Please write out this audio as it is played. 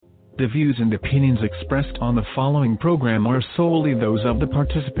The views and opinions expressed on the following program are solely those of the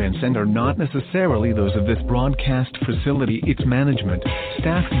participants and are not necessarily those of this broadcast facility, its management,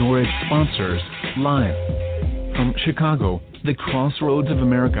 staff, nor its sponsors. Live from Chicago, the crossroads of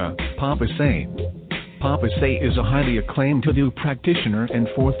America, Papa Say. Papa Say is a highly acclaimed Hoodoo practitioner and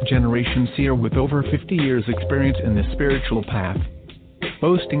fourth-generation seer with over 50 years' experience in the spiritual path,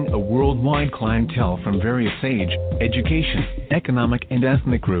 boasting a worldwide clientele from various age, education, economic, and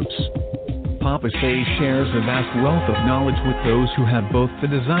ethnic groups. Papa Say shares a vast wealth of knowledge with those who have both the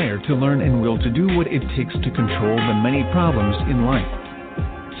desire to learn and will to do what it takes to control the many problems in life.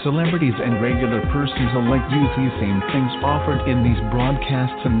 Celebrities and regular persons alike use these same things offered in these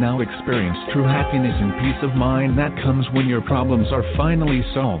broadcasts and now experience true happiness and peace of mind that comes when your problems are finally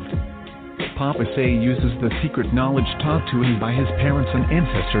solved. Papa Say uses the secret knowledge taught to him by his parents and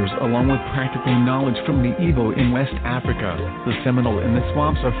ancestors, along with practical knowledge from the Igbo in West Africa, the Seminole in the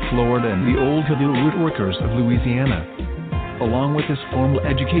swamps of Florida, and the old Hoodoo root workers of Louisiana. Along with his formal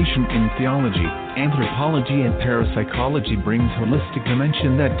education in theology, anthropology, and parapsychology, brings holistic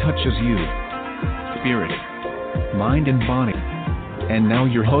dimension that touches you, spirit, mind, and body. And now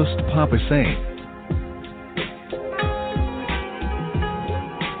your host, Papa Say.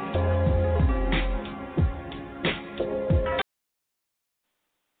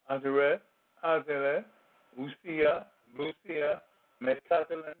 Adele, Usia, Lucia,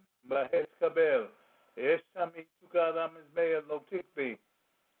 Mekatalan, Bahes Kabel, Eshami Tukadam Ismail Lotikbi.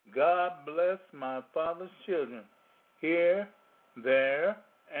 God bless my father's children, here, there,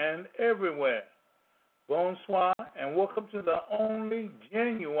 and everywhere. Bonsoir, and welcome to the only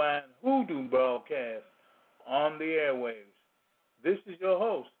genuine Hoodoo broadcast on the airwaves. This is your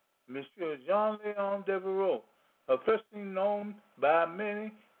host, Monsieur Jean-Leon Devereaux, officially known by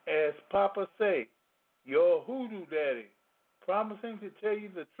many as Papa Say, your Hoodoo daddy, promising to tell you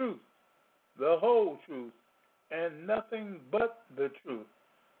the truth, the whole truth, and nothing but the truth.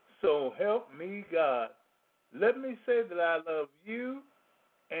 So help me God. Let me say that I love you,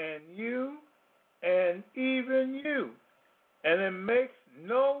 and even you. And it makes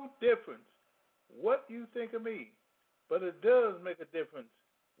no difference what you think of me, but it does make a difference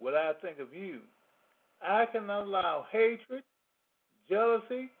what I think of you. I cannot allow hatred,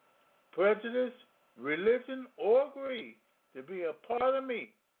 jealousy, prejudice, religion, or greed to be a part of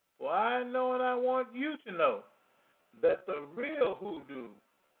me. For I know and I want you to know that the real Hoodoo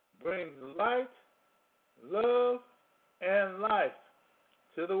brings light, love, and life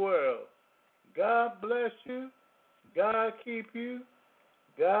to the world. God bless you. God keep you.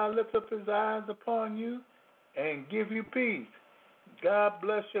 God lift up his eyes upon you and give you peace. God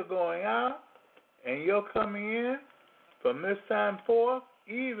bless your going out and your coming in from this time forth,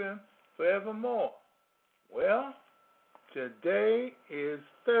 even forevermore. Well, today is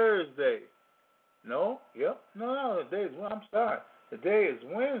Thursday. Today is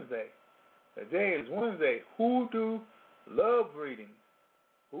Wednesday. Today is Wednesday. Hoodoo love reading.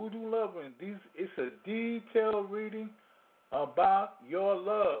 Hoodoo love reading. It's a detailed reading about your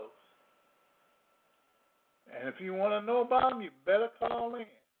loves. And if you want to know about them, you better call in.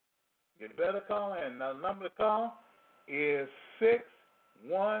 Now, the number to call is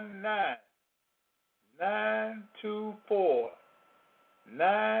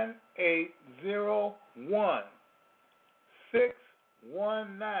 619-924-9801.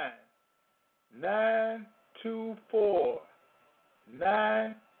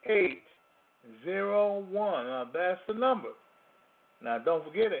 619-924-9801. Now, that's the number. Now, don't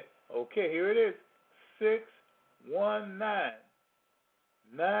forget it. Okay, here it is.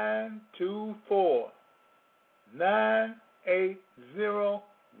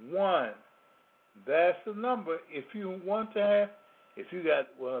 619-924-9801. That's the number. If you want to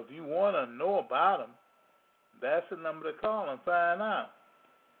know about them, that's the number to call and find out.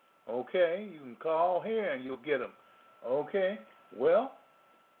 Okay, you can call here and you'll get them. Okay, well,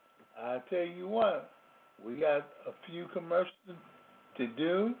 I tell you what, we got a few commercials to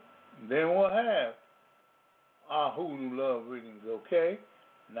do, then we'll have our Hoodoo love readings. Okay,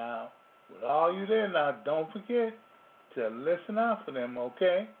 now with all you there, now don't forget to listen out for them.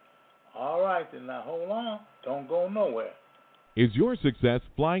 Okay. All right, then now hold on. Don't go nowhere. Is your success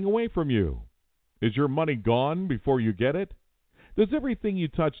flying away from you? Is your money gone before you get it? Does everything you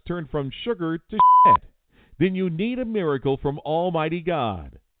touch turn from sugar to shit? Then you need a miracle from Almighty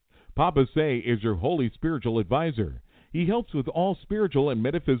God. Papa Say is your holy spiritual advisor. He helps with all spiritual and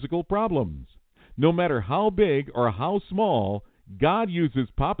metaphysical problems. No matter how big or how small, God uses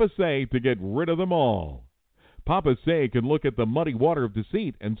Papa Say to get rid of them all. Papa Say can look at the muddy water of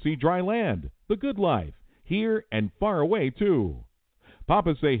deceit and see dry land, the good life, here and far away too.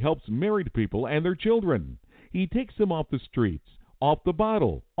 Papa Say helps married people and their children. He takes them off the streets, off the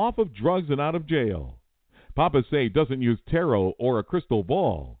bottle, off of drugs, and out of jail. Papa Say doesn't use tarot or a crystal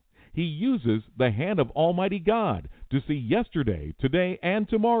ball. He uses the hand of Almighty God to see yesterday, today, and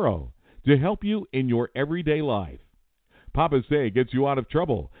tomorrow to help you in your everyday life. Papa Say gets you out of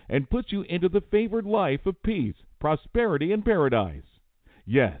trouble and puts you into the favored life of peace, prosperity, and paradise.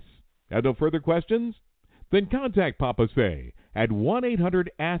 Yes. Have no further questions? Then contact Papa Say at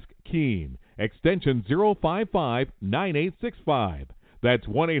 1-800-ASK-KEEN, extension 055-9865. That's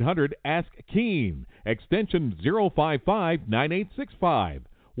 1-800-ASK-KEEN, extension 055-9865.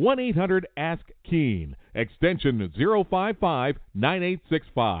 1-800-ASK-KEEN, extension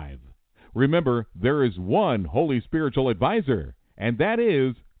 055-9865. Remember, there is one Holy Spiritual Advisor, and that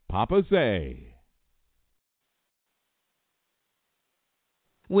is Papa Say.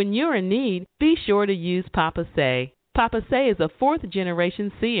 When you're in need, be sure to use Papa Say. Papa Say is a fourth-generation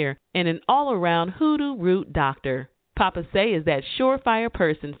seer and an all-around hoodoo root doctor. Papa Say is that surefire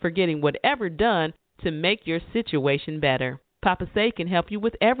person for getting whatever done to make your situation better. Papa Say can help you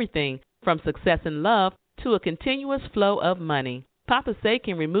with everything from success in love to a continuous flow of money. Papa Say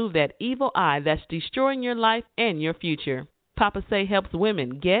can remove that evil eye that's destroying your life and your future. Papa Say helps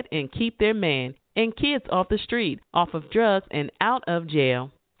women get and keep their man and kids off the street, off of drugs, and out of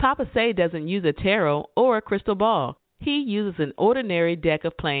jail. Papa Say doesn't use a tarot or a crystal ball. He uses an ordinary deck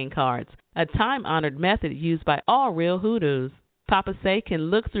of playing cards, a time-honored method used by all real hoodoos. Papa Say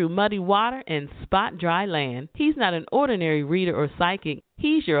can look through muddy water and spot dry land. He's not an ordinary reader or psychic.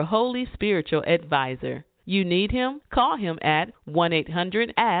 He's your holy spiritual advisor. You need him? Call him at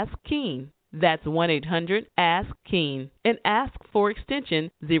 1-800-ASK-KEEN. That's 1-800-ASK-KEEN and ask for extension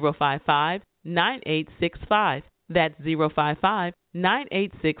 055-9865. That's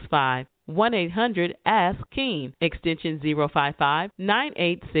 055-9865. 1-800-ASK-KEEN, extension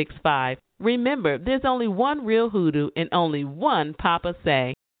 055-9865. Remember, there's only one real hoodoo and only one Papa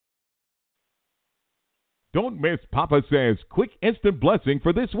Say. Don't miss Papa Say's quick instant blessing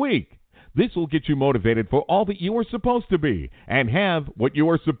for this week. This will get you motivated for all that you are supposed to be and have what you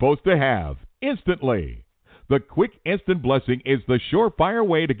are supposed to have instantly. The quick instant blessing is the surefire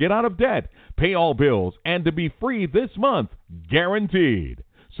way to get out of debt, pay all bills, and to be free this month, guaranteed.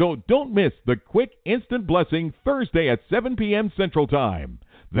 So don't miss the quick instant blessing Thursday at 7 p.m. Central Time.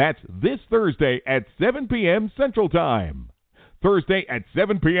 That's this Thursday at 7 p.m. Central Time. Thursday at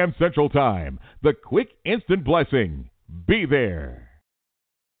 7 p.m. Central Time. The quick instant blessing. Be there.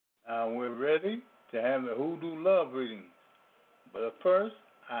 We're ready to have the Hoodoo Love reading. But first,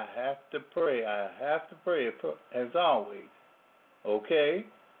 I have to pray. As always. Okay?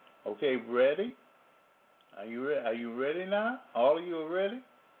 Okay, ready? Are you ready now? All of you are ready?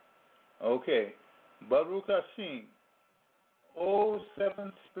 Okay. Baruch Hashem, O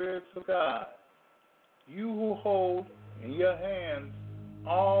seven spirits of God, you who hold in your hands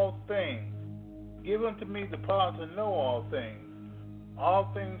all things, give unto me the power to know all things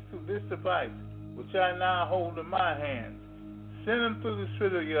through this device, which I now hold in my hands. Send them through the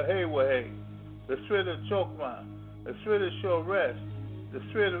spirit of Yehovah, the spirit of Chokmah, the spirit of Shoresh, the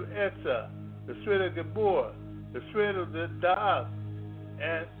spirit of Etzah, the spirit of Gabor, the spirit of the Da'af,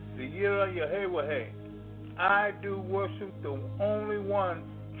 and the Yirah Yehovah. I do worship the only one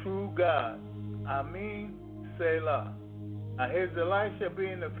true God. Amen. Selah. His delight shall be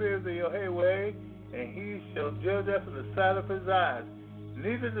in the fear of the Yehovah, and he shall judge after the sight of his eyes,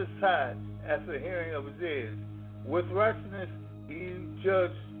 neither decide after the hearing of his ears. With righteousness he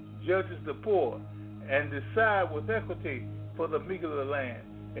judges the poor, and decide with equity for the meek of the land.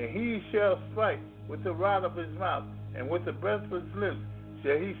 And he shall strike with the rod of his mouth, and with the breath of his lips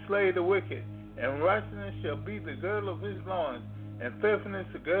shall he slay the wicked. And righteousness shall be the girdle of his loins, and faithfulness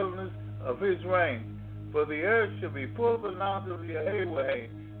the girdleness of his reins. For the earth shall be full of the knowledge of Yahweh,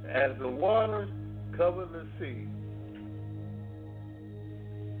 as the waters cover the sea.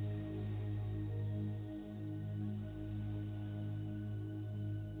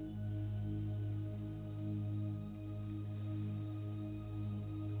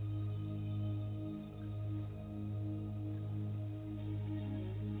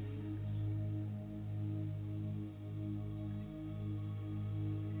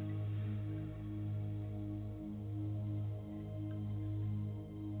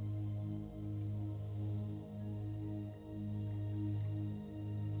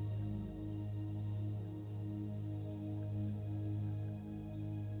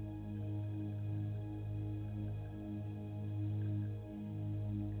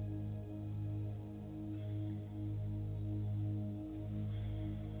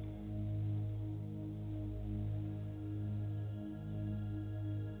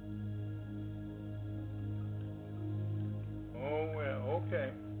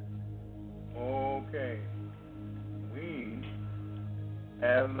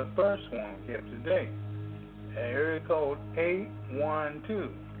 to the first one we have today. Area code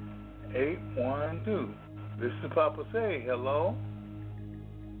 812. 812. This is Papa Say. Hello?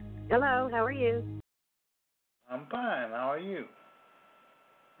 Hello, how are you? I'm fine. How are you?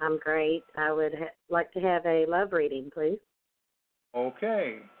 I'm great. I would like to have a love reading, please.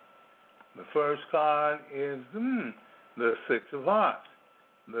 Okay. The first card is the Six of Hearts.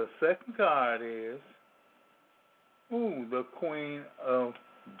 The second card is the Queen of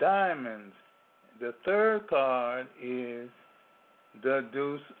Diamonds. The third card is the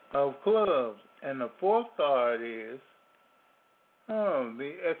Deuce of Clubs. And the fourth card is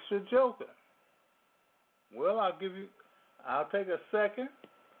the Extra Joker. Well, I'll take a second,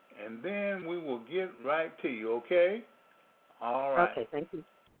 and then we will get right to you, okay? All right. Okay, thank you.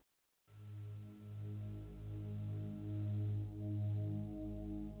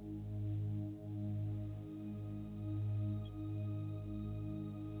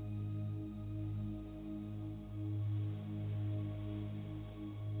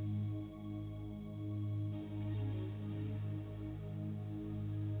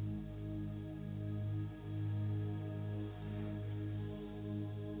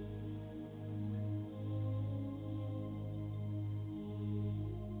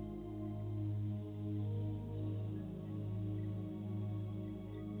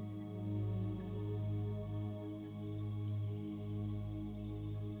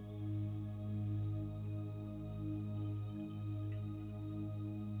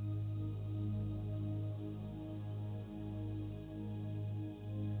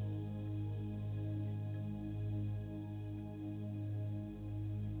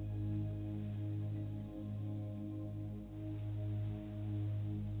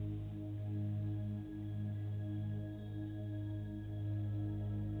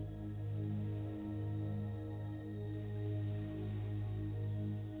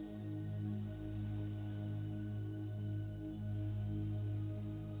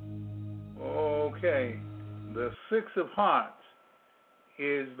 Okay. The Six of Hearts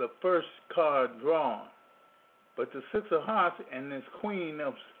is the first card drawn. But the Six of Hearts and this Queen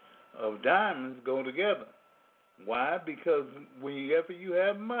of Diamonds go together. Why? Because whenever you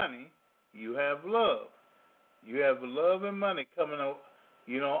have money, you have love. You have love and money coming out,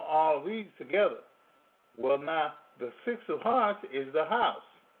 all of these together. Well, now, the Six of Hearts is the house,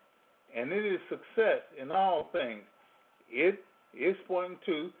 and it is success in all things. It is pointing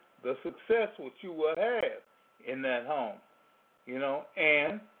to the success which you will have in that home,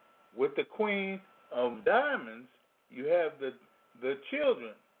 and with the Queen of Diamonds, you have the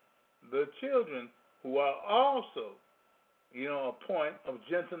children who are also, a point of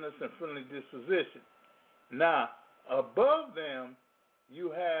gentleness and friendly disposition. Now, above them,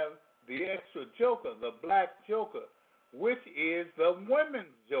 you have the extra joker, the black joker, which is the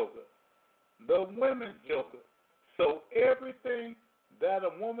women's joker. The women's joker. So everything that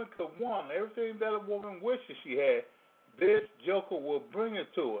a woman could want, everything that a woman wishes she had, this joker will bring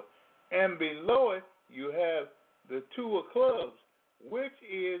it to her. And below it, you have the Two of Clubs, which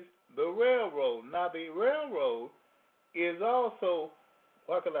is the railroad. Now, the railroad is also,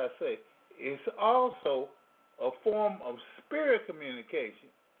 what can I say, it's also a form of spirit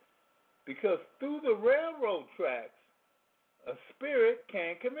communication. Because through the railroad tracks, a spirit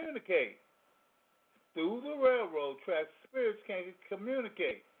can communicate. Through the railroad tracks, spirits can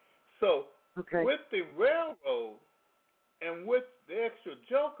communicate. So, with the railroad and with the extra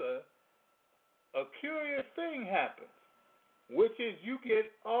joker, a curious thing happens, which is you get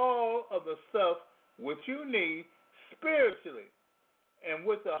all of the stuff which you need spiritually. And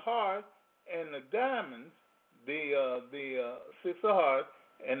with the heart and the diamonds, the Six of Hearts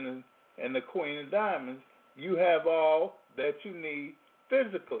and the Queen of Diamonds, you have all that you need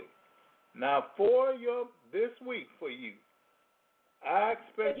physically. Now, for this week for you, I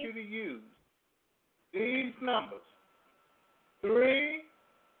expect you to use these numbers: 3,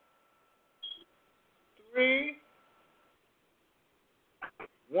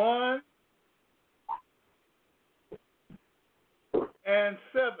 1, and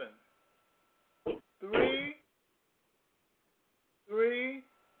 7. 3,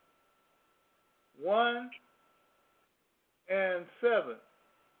 1, and 7.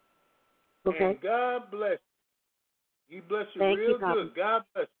 Okay. And God bless you. He bless you Thank real you, Papa. good. God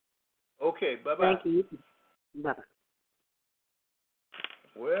bless you. Okay, bye-bye. Thank you. Bye-bye.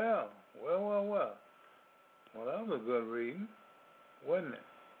 Well. Well, that was a good reading, wasn't it?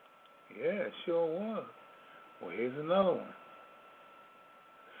 Yeah, it sure was. Well, here's another one.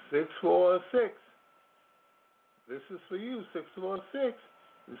 646. This is for you, 646.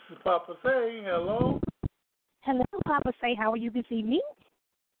 This is Papa Say. Hello. Hello, Papa Say. How are you this evening?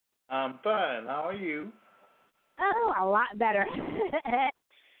 I'm fine. How are you? Oh, a lot better.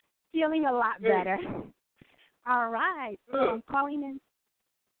 Feeling a lot Hey. better. All right. So Good. I'm calling in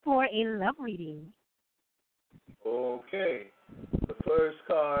for a love reading. Okay. The first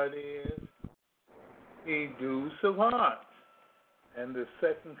card is the Deuce of Hearts. And the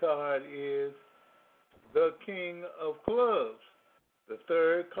second card is the King of Clubs. The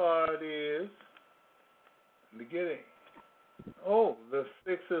third card is, let me get it. Oh, the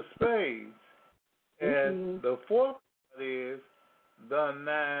Six of Spades. And the fourth card is the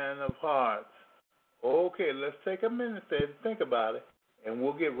Nine of Hearts. Okay, let's take a minute there to think about it, and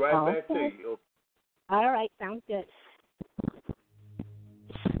we'll get right back to you. All right, sounds good.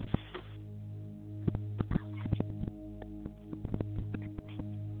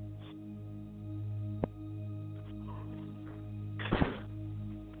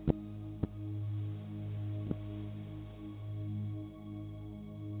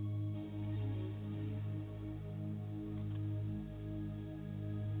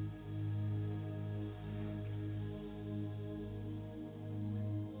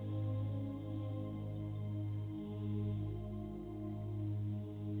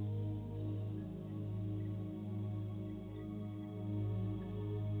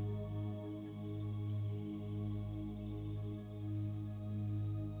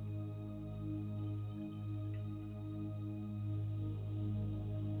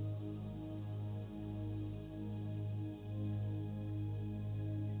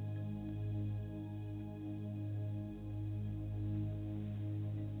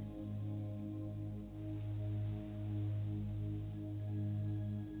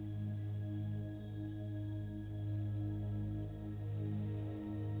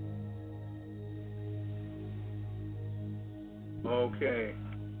 Okay.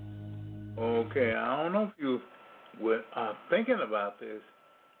 I don't know if you are thinking about this,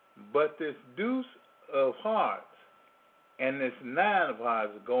 but this Deuce of Hearts and this Nine of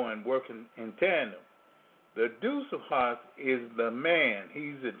Hearts are working in tandem. The Deuce of Hearts is the man.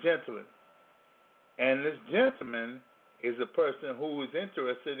 He's a gentleman. And this gentleman is a person who is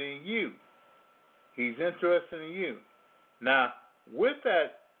interested in you. He's interested in you. Now, with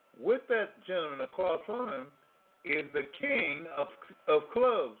that gentleman across from him is the King of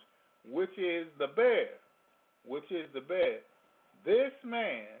Clubs, which is the bear. This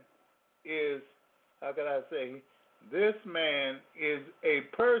man is, how can I say, this man is a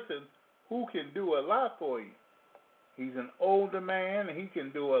person who can do a lot for you. He's an older man, and he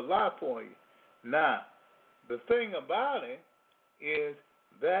can do a lot for you. Now, the thing about it is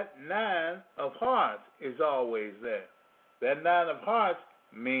that Nine of Hearts is always there. That Nine of Hearts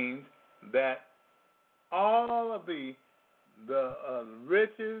means that all of the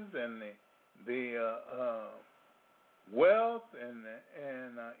riches and the wealth and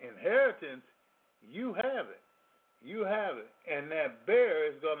inheritance, you have it. And that bear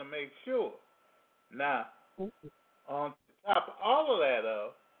is going to make sure. Now, on top of all of that,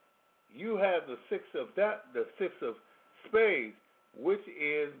 you have the six of spades, which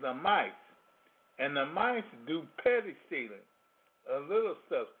is the mice, and the mice do petty stealing, a little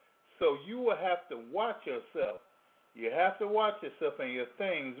stuff. So you will have to watch yourself. You have to watch yourself and your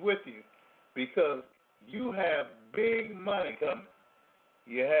things with you, because you have big money coming.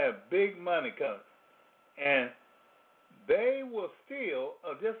 And they will steal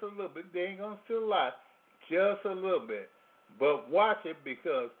just a little bit. They ain't going to steal a lot, just a little bit. But watch it,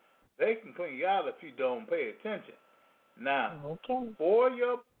 because they can clean you out if you don't pay attention. Now, for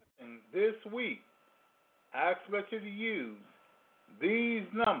your blessing this week, I expect you to use these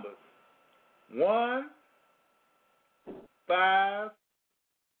numbers: 1, 5,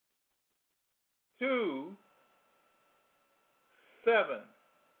 2, 7.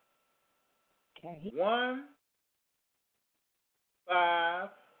 Okay. 1, 5,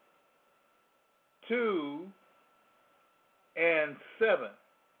 2, and 7.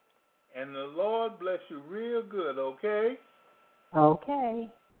 And the Lord bless you real good, okay? Okay.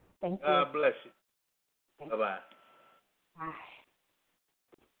 Thank you. God bless you. Bye-bye. Bye.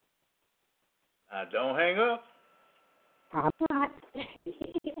 Now, don't hang up. I'm not.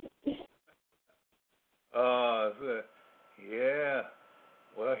 Yeah.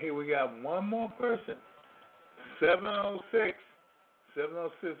 Well, here we got one more person. 706.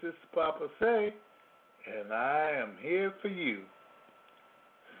 706, this is Papa Say, and I am here for you.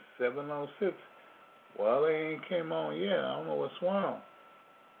 706. Well, they ain't came on yet. I don't know what's wrong.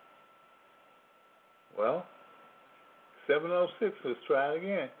 Well, 706, let's try it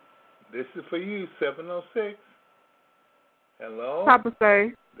again. This is for you, 706. Hello? Papa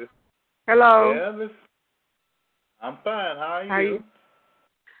Say. Hello. Yeah, I'm fine. How are you?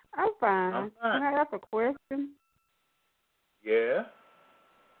 I'm fine. I'm fine. Can I ask a question? Yeah.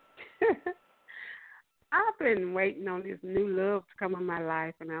 I've been waiting on this new love to come in my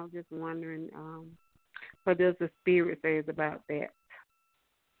life, and I was just wondering, what does the spirit say about that?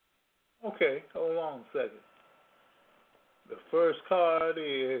 Okay, hold on a second. The first card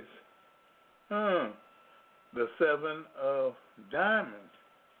is the 7 of diamonds.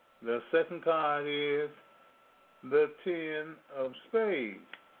 The second card is the 10 of spades.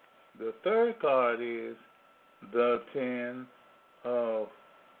 The third card is the 10 of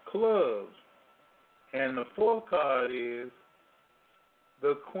clubs. And the fourth card is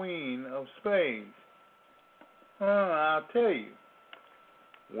the Queen of Spades. I'll tell you.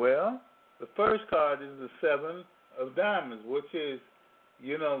 Well, the first card is the 7 of diamonds, which is,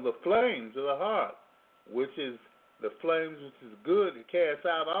 the flames of the heart, which is the flames which is good. It casts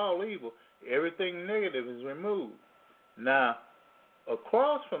out all evil. Everything negative is removed. Now,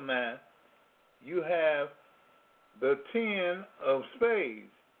 across from that, you have the 10 of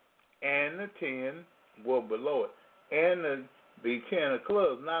spades and the 10, below it, and the 10 of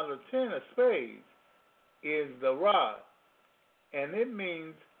clubs. Now, the 10 of spades is the rod, and it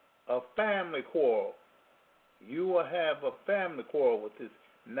means a family quarrel. You will have a family quarrel with this.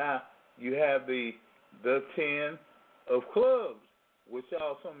 Now, you have the 10 of clubs, which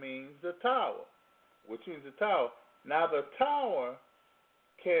also means the tower, which means the tower. Now, the tower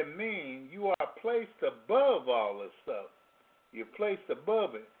can mean you are placed above all this stuff. You're placed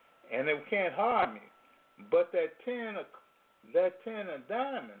above it, and it can't harm you. But that 10 of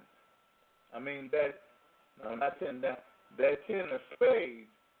diamonds, that 10 of spades,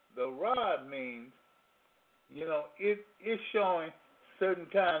 the rod means, it's showing certain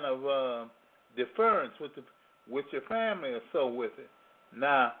kind of deference with your family or so with it.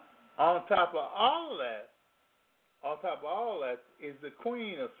 Now, on top of all that is the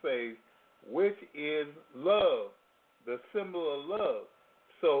Queen of Spades, which is love, the symbol of love.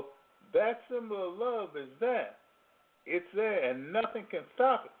 So that symbol of love is there. It's there, and nothing can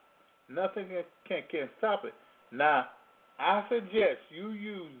stop it. Nothing can stop it. Now, I suggest you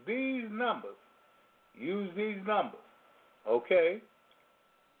use these numbers. Okay?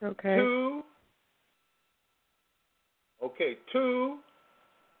 Okay. 2,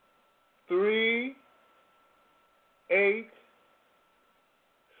 3, 8,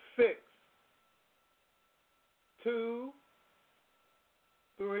 6. 2,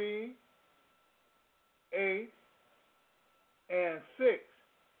 3, 8, and 6.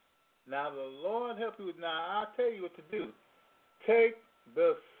 Now, the Lord help you. Now, I'll tell you what to do. Take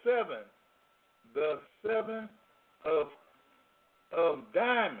the 7 of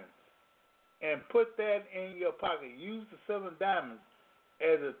diamonds, and put that in your pocket. Use the 7 diamonds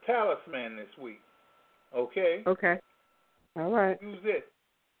as a talisman this week. Okay? Okay. All right. Use it.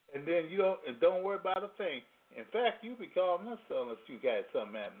 And then don't worry about a thing. In fact, you be calling us unless you got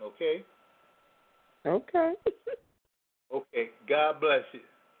something happening, okay? Okay. Okay. God bless you.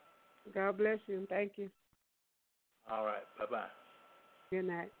 God bless you, and thank you. All right. Bye-bye. Good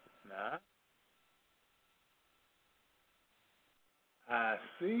night. Now, I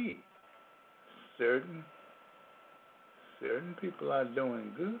see certain people are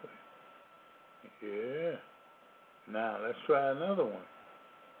doing good. Yeah. Now, let's try another one.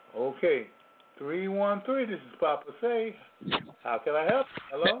 Okay. 313, this is Papa Say. How can I help?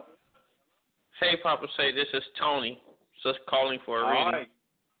 Hello? Hey, Papa Say, this is Tony. Just calling for a reading. All right.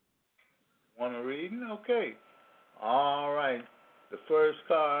 Want a reading? Okay. All right. The first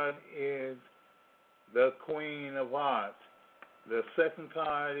card is the Queen of Hearts. The second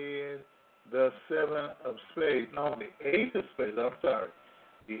card is the 7 of Spades. No, the 8 of Spades. I'm sorry.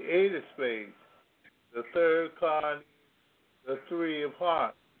 The 8 of Spades. The third card is the 3 of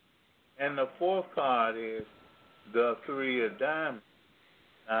Hearts. And the fourth card is the 3 of Diamonds.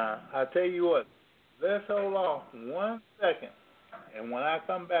 Now, I tell you what, let's hold on 1 second. And when I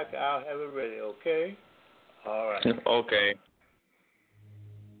come back, I'll have it ready, okay? All right. Okay.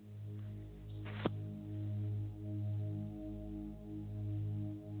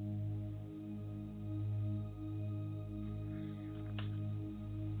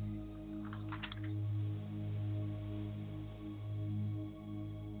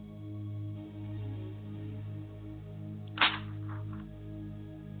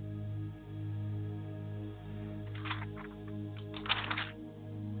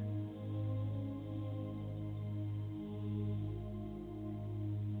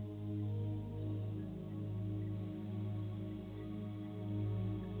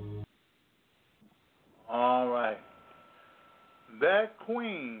 All right. That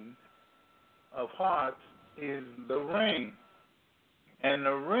Queen of Hearts is the ring. And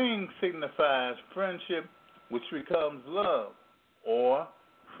the ring signifies friendship, which becomes love, or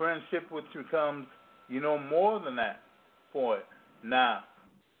friendship, which becomes, more than that for it. Now,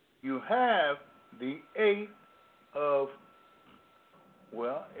 you have the eight of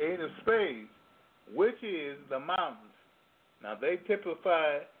spades, which is the mountains. Now, they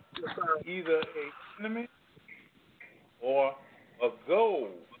typify either a enemy or a goal.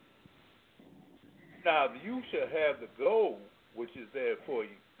 Now, you should have the goal, which is there for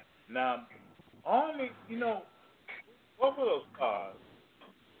you. Now, only, both of those cards,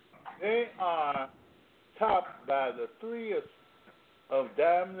 they are topped by the three of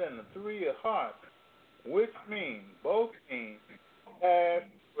diamonds and the three of hearts, which both mean past,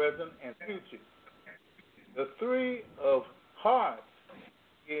 present, and future. The three of hearts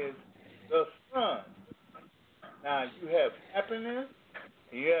is the sun. Now, you have happiness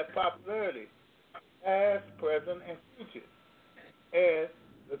and you have popularity, past, present, and future. And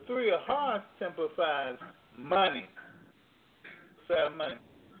the three of hearts simplifies money. Money.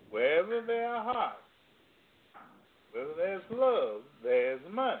 Wherever there are hearts, wherever there's love, there's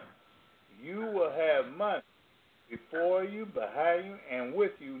money. You will have money before you, behind you, and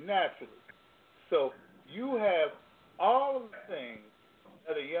with you naturally. So you have all of the things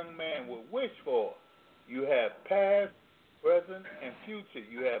that a young man would wish for. You have past, present, and future.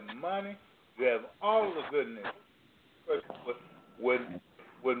 You have money. You have all of the goodness would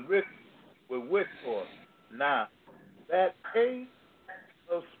wish for. Now, that ace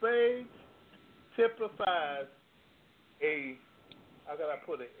of spades typifies a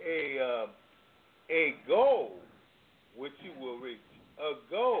goal which you will reach. A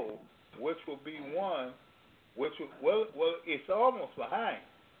goal which will be one which will, it's almost behind,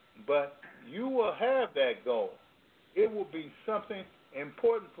 but you will have that goal. It will be something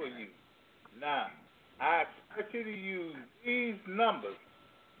important for you. Now, I expect you to use these numbers.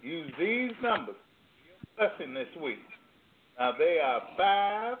 Use these numbers in your lesson this week. Now, they are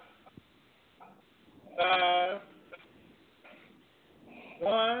 5,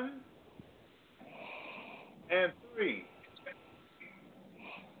 1, and 3.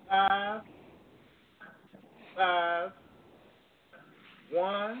 5,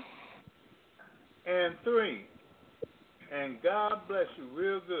 1, and 3. And God bless you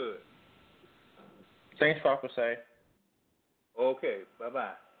real good. Thanks, Papa Say. Okay,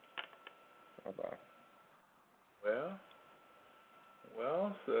 bye-bye. Bye-bye.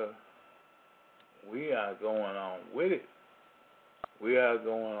 Well, sir, we are going on with it.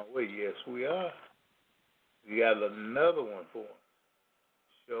 Yes, we are. We got another one for us.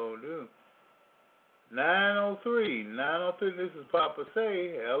 Sure do. 903, this is Papa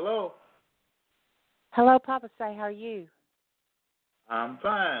Say. Hello. Hello, Papa Say. How are you? I'm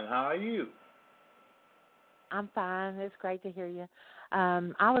fine. How are you? I'm fine. It's great to hear you.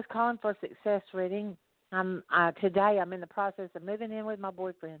 I was calling for a success reading. Today I'm in the process of moving in with my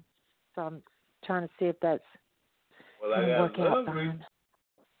boyfriend, so I'm trying to see if that's going to work out fine.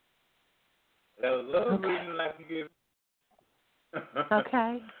 I got a love reading I can give.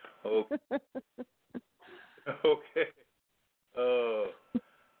 Okay. Okay.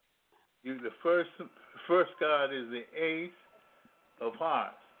 The first card is the Ace of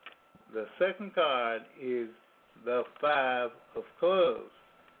Hearts. The second card is the 5 of Clubs.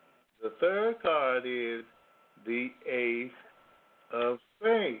 The third card is the Ace of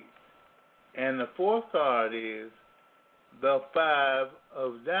Spades. And the fourth card is the 5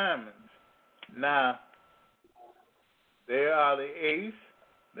 of Diamonds. Now, there are the Ace,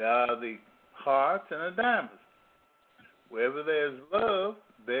 there are the Hearts, and the Diamonds. Wherever there's love,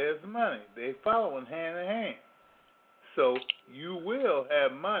 there's money. They follow in hand in hand. So you will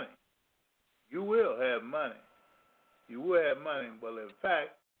have money. You will have money. Well, in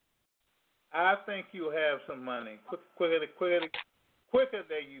fact, I think you'll have some money quicker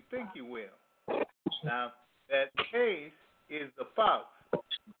than you think you will. Now, that Ace is the fox.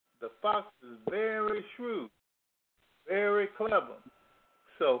 The fox is very shrewd, very clever.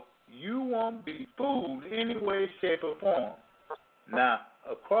 So you won't be fooled any way, shape, or form. Now,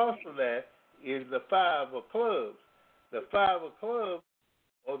 across from that is the 5 of Clubs. The 5 of Clubs,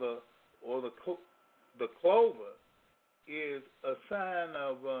 or the clover, is a sign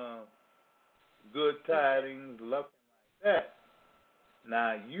of good tidings, luck, like that.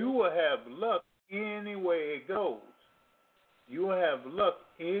 Now, you will have luck any way it goes. You will have luck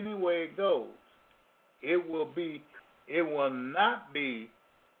any way it goes. It will not be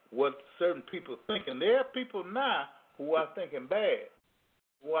what certain people think. And there are people now who are thinking bad,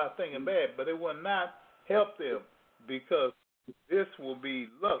 but it will not help them because this will be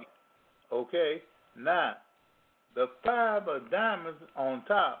luck. Okay? Now, the 5 of diamonds on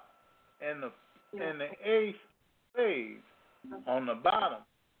top, and the ace spades on the bottom.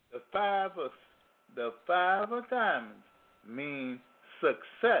 The 5 of diamonds means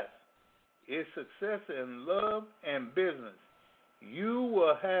success. It's success in love and business. You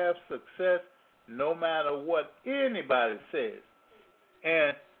will have success no matter what anybody says.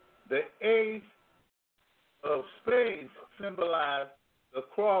 And the ace of spades symbolize the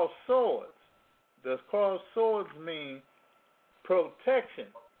crossed swords. The crossed swords mean protection.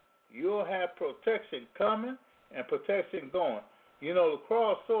 You'll have protection coming and protection going. You know, the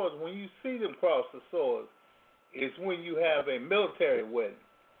crossed swords, when you see them cross the swords, it's when you have a military wedding.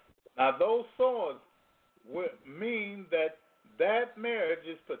 Now, those swords mean that marriage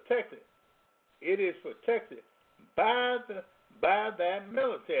is protected. It is protected by that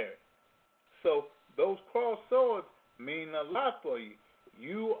military. So those crossed swords mean a lot for you.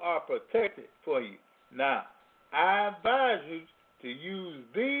 You are protected for you. Now, I advise you to use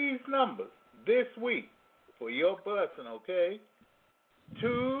these numbers this week for your blessing, okay?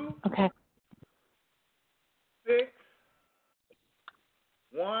 2, Okay. 6,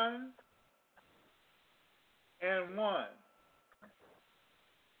 1, and 1.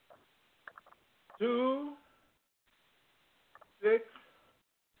 2, 6,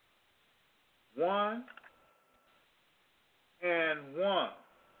 1, and 1.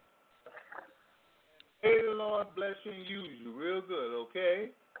 May the Lord bless you and use you real good, okay?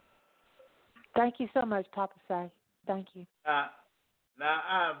 Thank you so much, Papa Say. Thank you. Now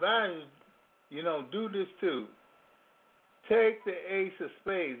I advise you, do this too. Take the ace of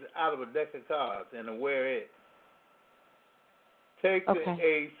spades out of a deck of cards and wear it. Take the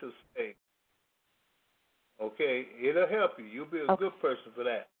ace of spades. Okay? It'll help you. You'll be a good person for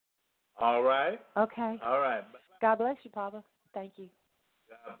that. All right? Okay. All right. God bless you, Papa. Thank you.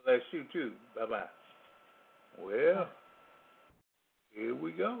 God bless you too. Bye-bye. Well, here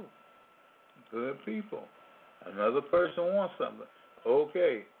we go. Good people. Another person wants something.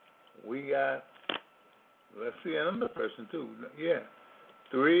 Okay. We got, let's see, another person too. Yeah.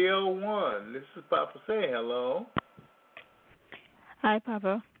 301. This is Papa Say hello. Hi,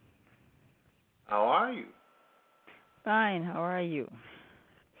 Papa. How are you? Fine. How are you?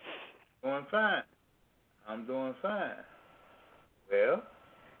 Doing fine. I'm doing fine. Well,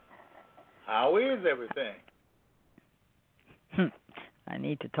 how is everything? I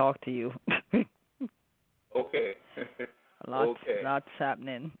need to talk to you. Okay. Lots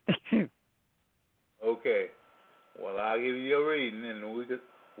happening. Okay. Well, I'll give you a reading, and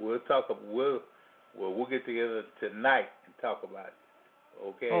we'll talk. We'll get together tonight and talk about it.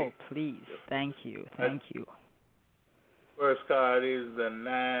 Okay. Oh, please. Thank you. Thank you. First card is the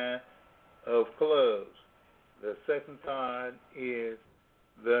 9 of clubs. The second card is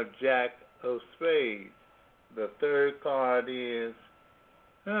the Jack of spades. The third card is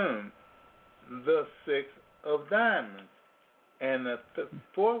the 6 of diamonds. And the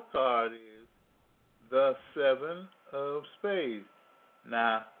fourth card is the 7 of spades.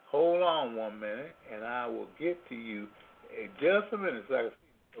 Now, hold on 1 minute, and I will get to you in just a minute so I can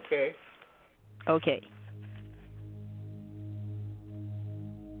see. Okay? Okay.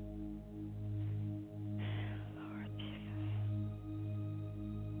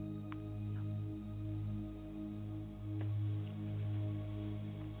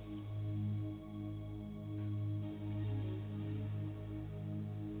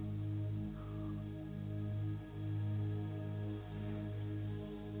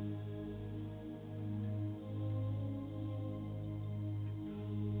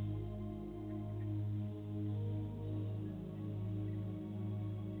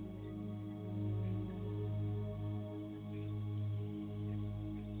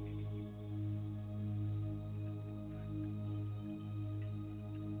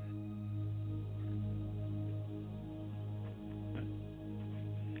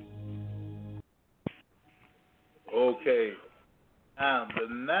 Okay. Now,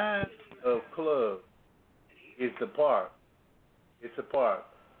 the 9 of clubs is the park. It's a park.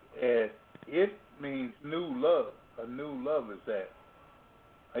 And it means new love. A new love is that.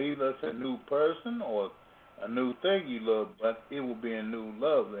 Either it's a new person or a new thing you love, but it will be a new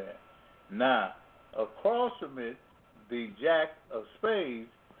love there. Now, across from it, the Jack of spades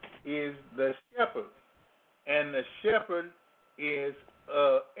is the shepherd. And the shepherd is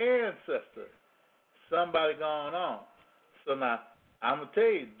an ancestor. Somebody going on. So now, I'm going to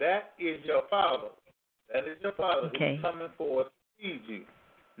tell you, that is your father. That is your father who's coming forth to feed you.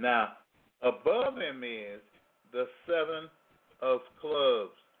 Now, above him is the 7 of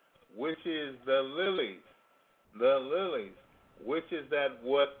clubs, which is the lilies. The lilies, which is that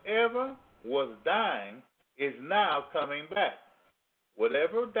whatever was dying is now coming back.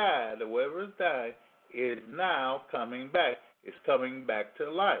 Whatever died or whatever is dying is now coming back. It's coming back to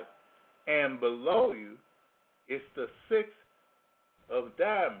life. And below you is the 6 of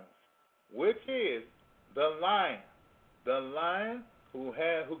diamonds, which is the lion. The lion who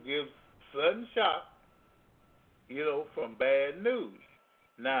gives sudden shock, from bad news.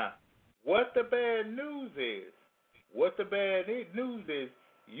 Now, what the bad news is,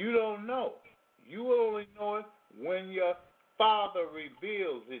 you don't know. You will only know it when your Father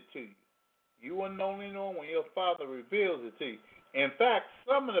reveals it to you. You will only know when your Father reveals it to you. In fact,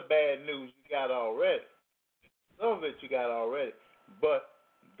 some of the bad news you got already. Some of it you got already. But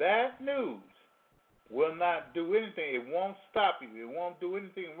that news will not do anything. It won't stop you. It won't do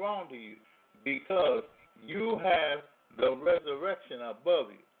anything wrong to you because you have the resurrection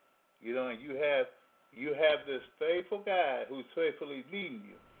above you. And you have this faithful God who's faithfully leading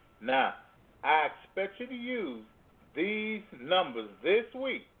you. Now, I expect you to use these numbers this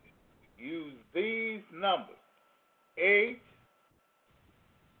week. Use these numbers: 8,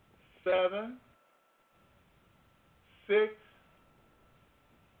 7, 6,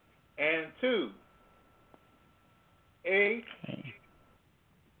 and 2. 8,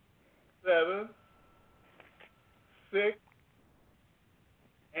 7, 6,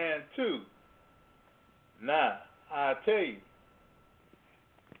 and 2. Now, I tell you,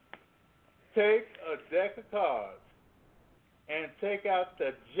 take a deck of cards and take out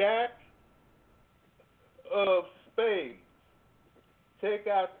the Jack of Spades. Take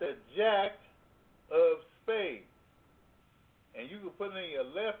out the Jack of Spades. And you can put it in your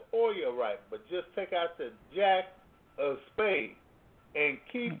left or your right, but just take out the Jack of Spades and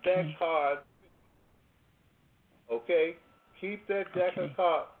keep that card. Okay? Keep that Jack of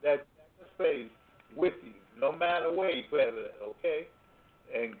Spades with you, no matter where you put it, okay?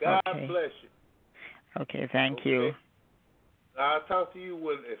 And God bless you. Okay, thank you. I'll talk to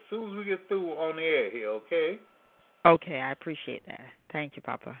you as soon as we get through on the air here, okay? Okay, I appreciate that. Thank you,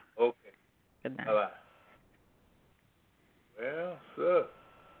 Papa. Okay. Good night. Bye-bye.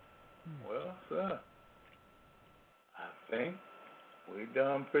 Well, sir, I think we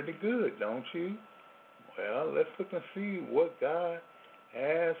done pretty good, don't you? Well, let's look and see what God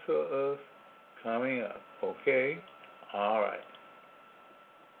has for us coming up, okay? All right.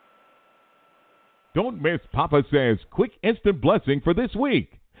 Don't miss Papa Says Quick Instant Blessing for this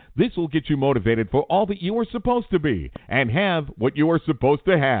week. This will get you motivated for all that you are supposed to be and have what you are supposed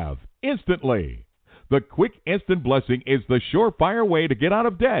to have instantly. The Quick Instant Blessing is the surefire way to get out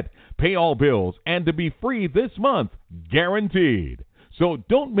of debt, pay all bills, and to be free this month, guaranteed. So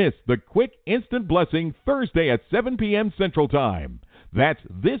don't miss the Quick Instant Blessing Thursday at 7 p.m. Central Time. That's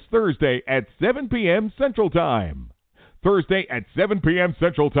this Thursday at 7 p.m. Central Time. Thursday at 7 p.m.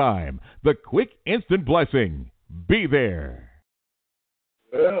 Central Time. The Quick Instant Blessing. Be there.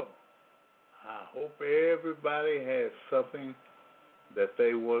 Well, I hope everybody has something that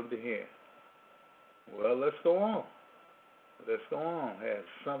they wanted to hear. Well, let's go on. Have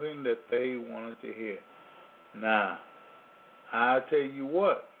something that they wanted to hear. Now, I'll tell you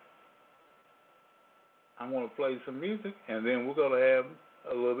what. I'm going to play some music, and then we're going to have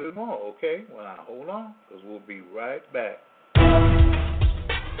a little bit more, okay? Well, now, hold on, because we'll be right back.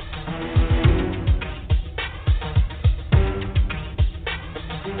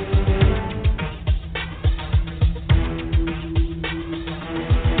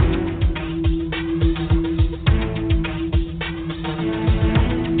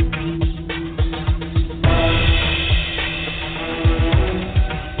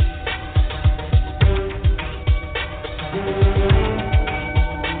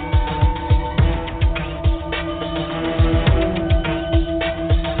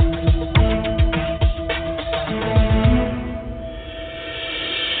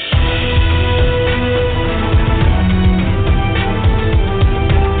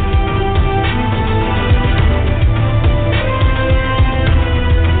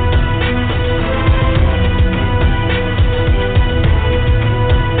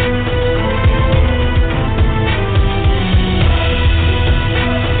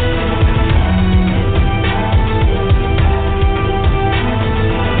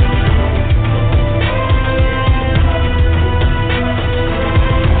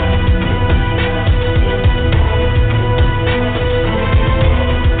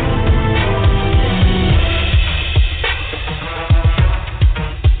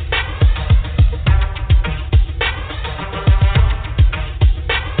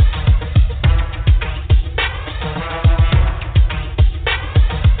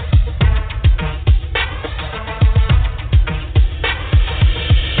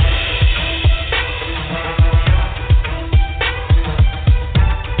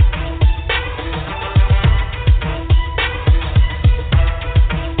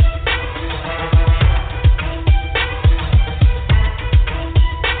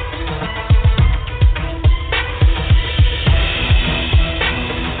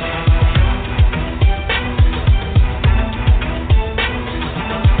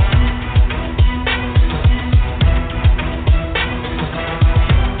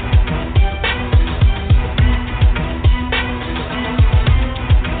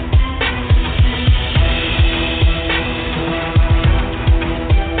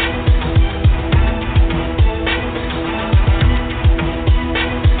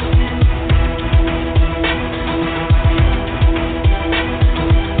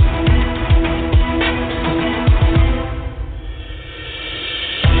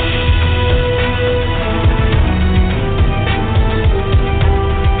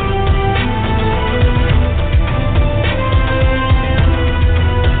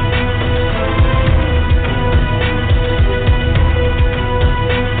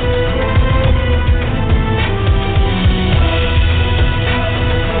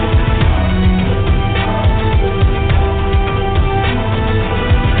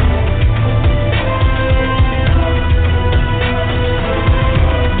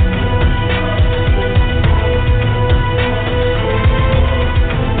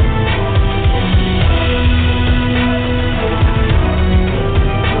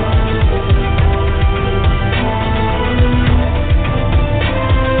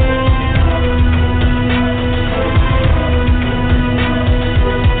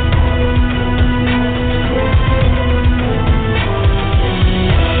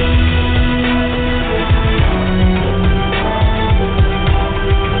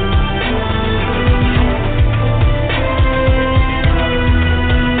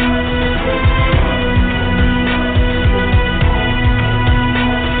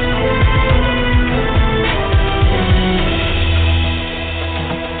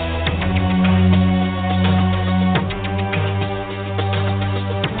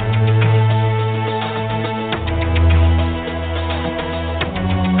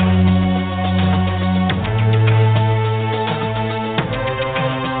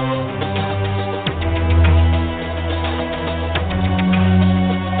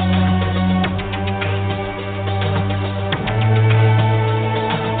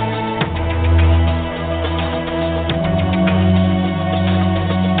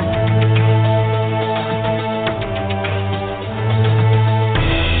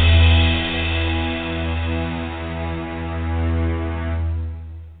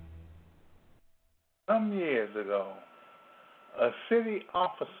 city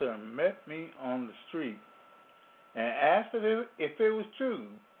officer met me on the street and asked if it was true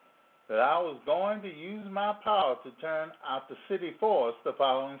that I was going to use my power to turn out the city forest the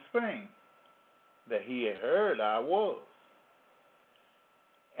following spring, that he had heard I was.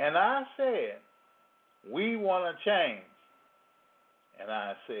 And I said, we want to change. And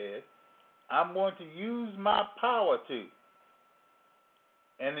I said, I'm going to use my power to.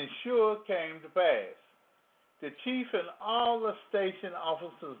 And it sure came to pass. The chief and all the station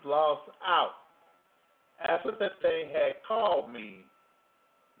officers lost out after that they had called me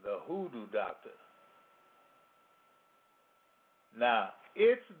the Hoodoo Doctor. Now,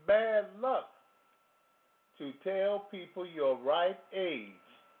 it's bad luck to tell people your right age.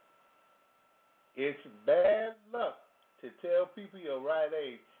 It's bad luck to tell people your right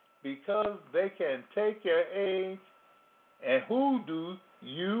age because they can take your age and hoodoo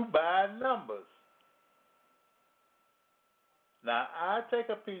you by numbers. Now, I take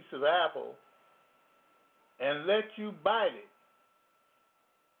a piece of apple and let you bite it,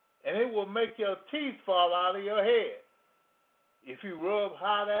 and it will make your teeth fall out of your head. If you rub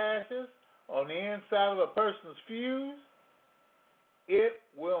hot ashes on the inside of a person's fuse, it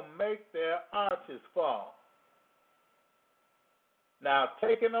will make their arches fall. Now,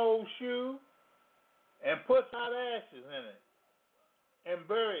 take an old shoe and put hot ashes in it and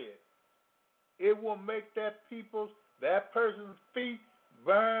bury it. It will make that person's feet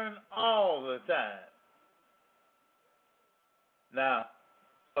burn all the time. Now,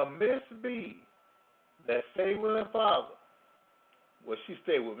 a Miss B that stayed with her father, well, she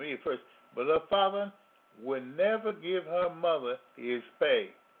stayed with me at first, but her father would never give her mother his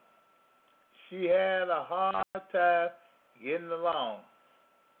pay. She had a hard time getting along.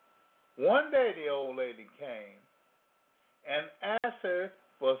 One day the old lady came and asked her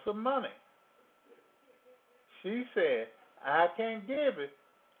for some money. She said, I can't give it.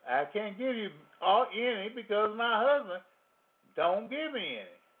 I can't give you any because my husband don't give me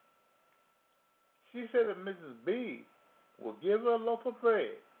any. She said that Mrs. B will give her a loaf of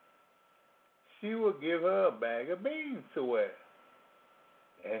bread. She will give her a bag of beans to wear.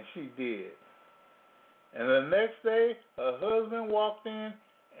 And she did. And the next day, her husband walked in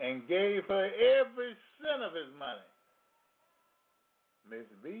and gave her every cent of his money. Miss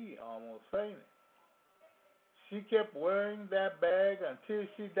B almost fainted. She kept wearing that bag until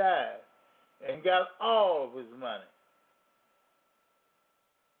she died and got all of his money.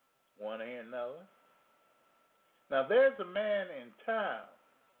 Want to hear another? Now, there's a man in town,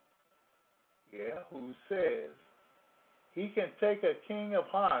 who says he can take a king of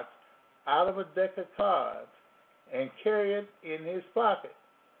hearts out of a deck of cards and carry it in his pocket.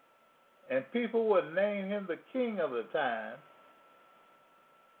 And people would name him the king of the town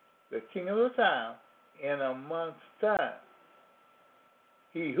in a month's time.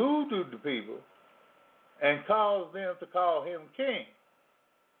 He hoodooed the people and caused them to call him king.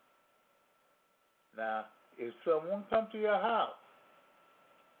 Now, if someone comes to your house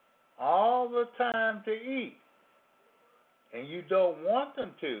all the time to eat and you don't want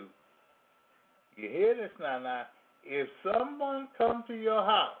them to, you hear this now, if someone comes to your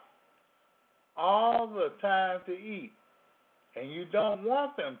house all the time to eat and you don't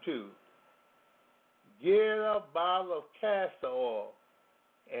want them to, get a bottle of castor oil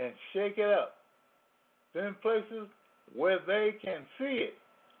and shake it up. Then places where they can see it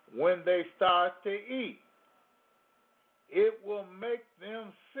when they start to eat. It will make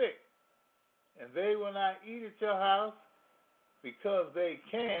them sick, and they will not eat at your house because they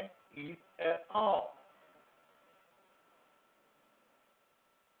can't eat at all.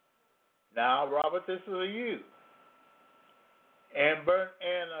 Now, Robert, this is for you. And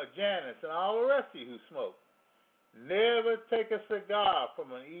Janice and all the rest of you who smoke. Never take a cigar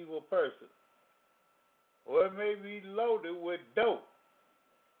from an evil person, or it may be loaded with dope,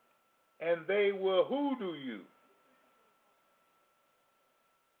 and they will hoodoo you.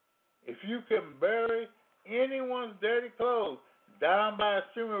 If you can bury anyone's dirty clothes down by a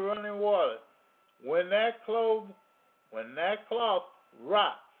stream of running water, when that cloth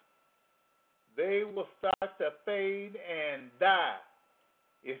rots, they will start to fade and die.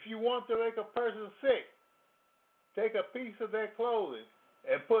 If you want to make a person sick, take a piece of their clothing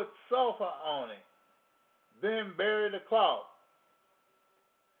and put sulfur on it. Then bury the cloth.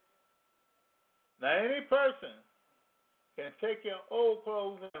 Now, any person can take your old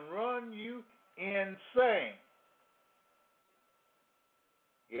clothes and run you insane.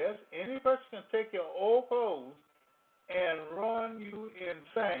 Yes, any person can take your old clothes and run you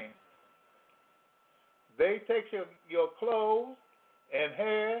insane. They take your clothes and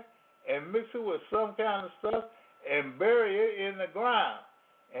hair and mix it with some kind of stuff and bury it in the ground.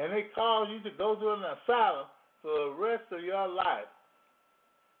 And it cause you to go to an asylum for the rest of your life.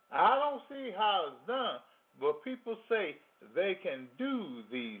 I don't see how it's done, but people say they can do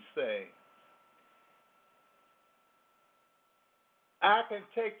these things. I can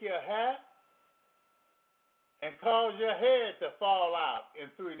take your hat and cause your head to fall out in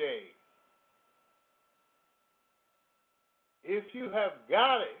 3 days. If you have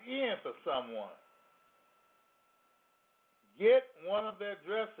got it in for someone, get one of their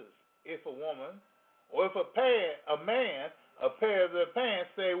dresses, if a woman, or if a man, a pair of their pants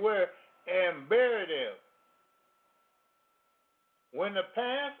they wear, and bury them. When the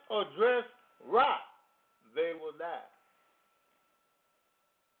pants or dress rot, they will die.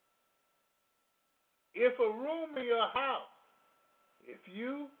 If a room in your house, if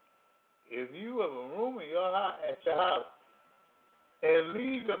you have a room in your house, at your house, and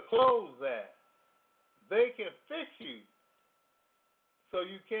leave your clothes there, they can fix you so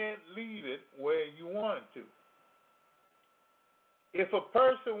you can't leave it where you want it to. If a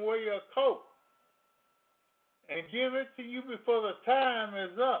person wear your coat and give it to you before the time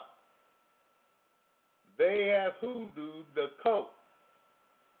is up, they have hoodooed the coat.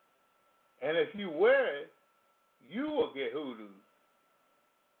 And if you wear it, you will get hoodooed.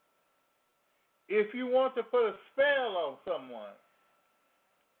 If you want to put a spell on someone,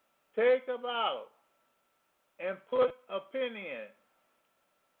 take a bottle and put a penny in it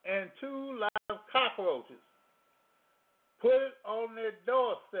and 2 live cockroaches. Put it on their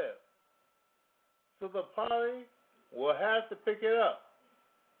doorstep so the party will have to pick it up.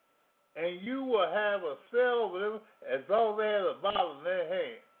 And you will have a spell over them as though they had a bottle in their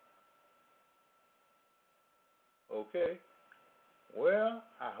hand. Okay? Well,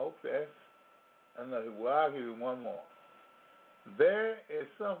 I hope that's enough. Well, I'll give you one more. There is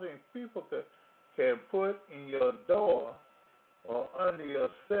something people can put in your door or under your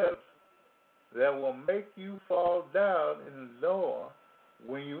steps that will make you fall down in the door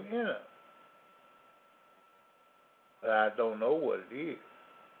when you enter. But I don't know what it is.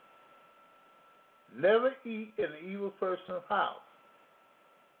 Never eat in an evil person's house,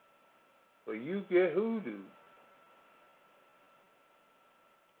 for you get hoodoo.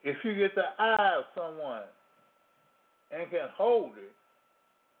 If you get the eye of someone and can hold it,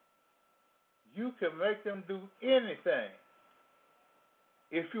 you can make them do anything.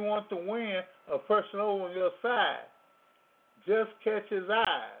 If you want to win a person over on your side, just catch his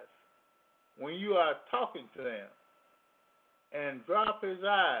eyes when you are talking to them and drop his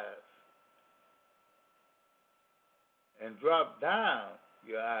eyes and drop down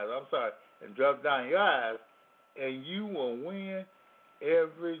your eyes. And drop down your eyes, and you will win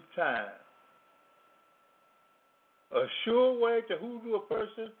every time. A sure way to hoodoo a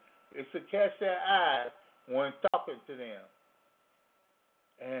person is to catch their eyes when talking to them.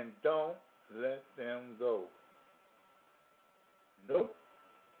 And don't let them go. Nope.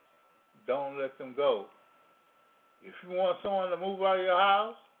 Don't let them go. If you want someone to move out of your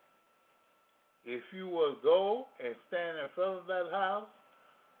house, if you will go and stand in front of that house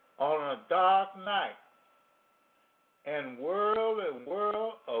on a dark night and whirl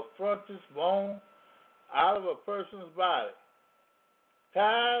a frontis bone out of a person's body,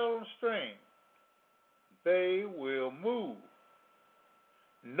 tied on a string, they will move.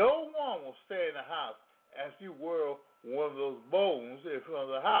 No one will stay in the house as you whirl one of those bones in front of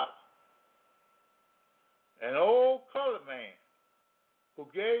the house. An old colored man who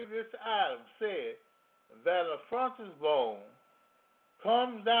gave this item said that a frontis bone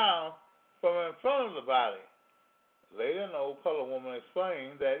comes down from in front of the body. Later, an old colored woman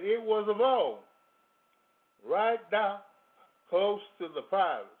explained that it was a bone right down close to the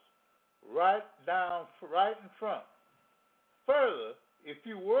privates, right in front. Further, if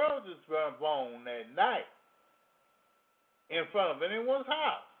you whirl this bone at night in front of anyone's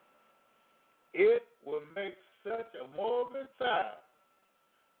house, it would make such a morbid sound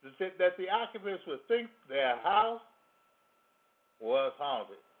that the occupants would think their house was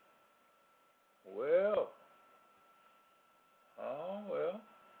haunted. Well,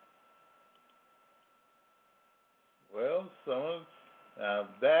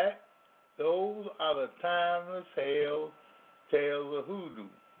 those are the timeless tales of hoodoo.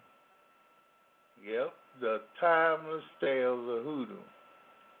 Yep, the timeless tales of hoodoo.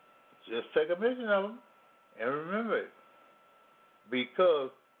 Just take a mention of them and remember it, because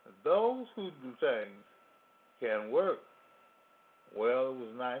those hoodoo things can work. Well, it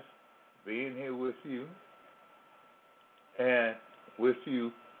was nice being here with you and with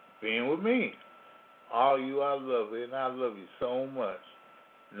you being with me. All you are lovely, and I love you so much.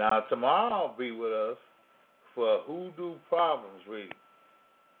 Now, tomorrow I'll be with us for Hoodoo Problems reading.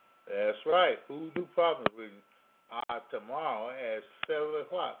 That's right, Hoodoo Problems reading tomorrow at 7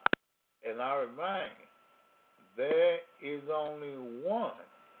 o'clock. And I remind you, there is only one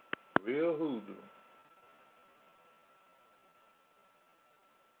real hoodoo.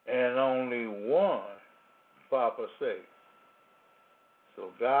 And only one Papa say.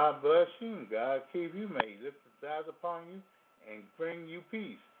 So God bless you and God keep you. May He lift His eyes upon you and bring you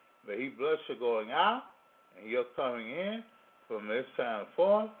peace. May He bless your going out and your coming in from this time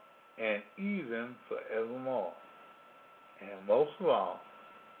forth and even forevermore. And most of all,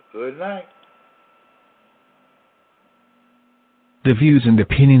 good night. The views and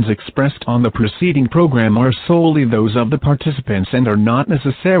opinions expressed on the preceding program are solely those of the participants and are not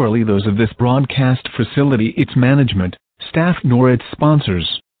necessarily those of this broadcast facility, its management, staff, nor its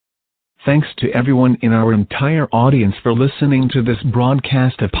sponsors. Thanks to everyone in our entire audience for listening to this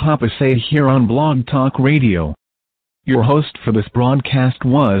broadcast of Papa Say here on Blog Talk Radio. Your host for this broadcast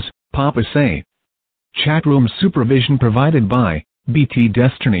was Papa Say. Chatroom supervision provided by BT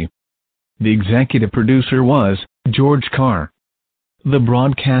Destiny. The executive producer was George Carr. The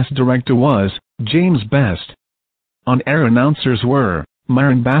broadcast director was James Best. On-air announcers were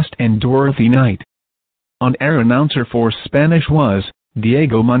Myron Bast and Dorothy Knight. On-air announcer for Spanish was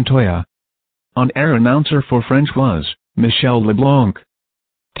Diego Montoya. On-air announcer for French was Michelle LeBlanc.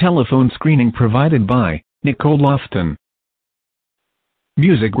 Telephone screening provided by Nicole Lofton.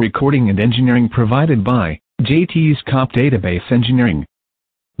 Music recording and engineering provided by JT's Cop Database Engineering.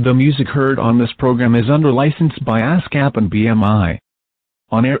 The music heard on this program is under license by ASCAP and BMI.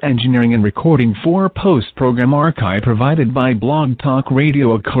 On-air engineering and recording for post-program archive provided by Blog Talk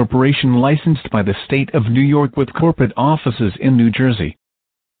Radio, a corporation licensed by the state of New York with corporate offices in New Jersey.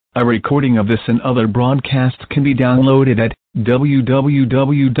 A recording of this and other broadcasts can be downloaded at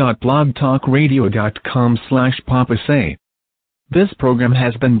www.blogtalkradio.com/papasay. This program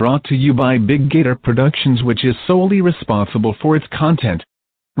has been brought to you by Big Gator Productions, which is solely responsible for its content.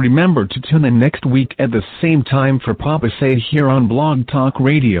 Remember to tune in next week at the same time for Papa Say here on Blog Talk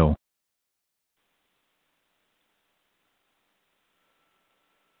Radio.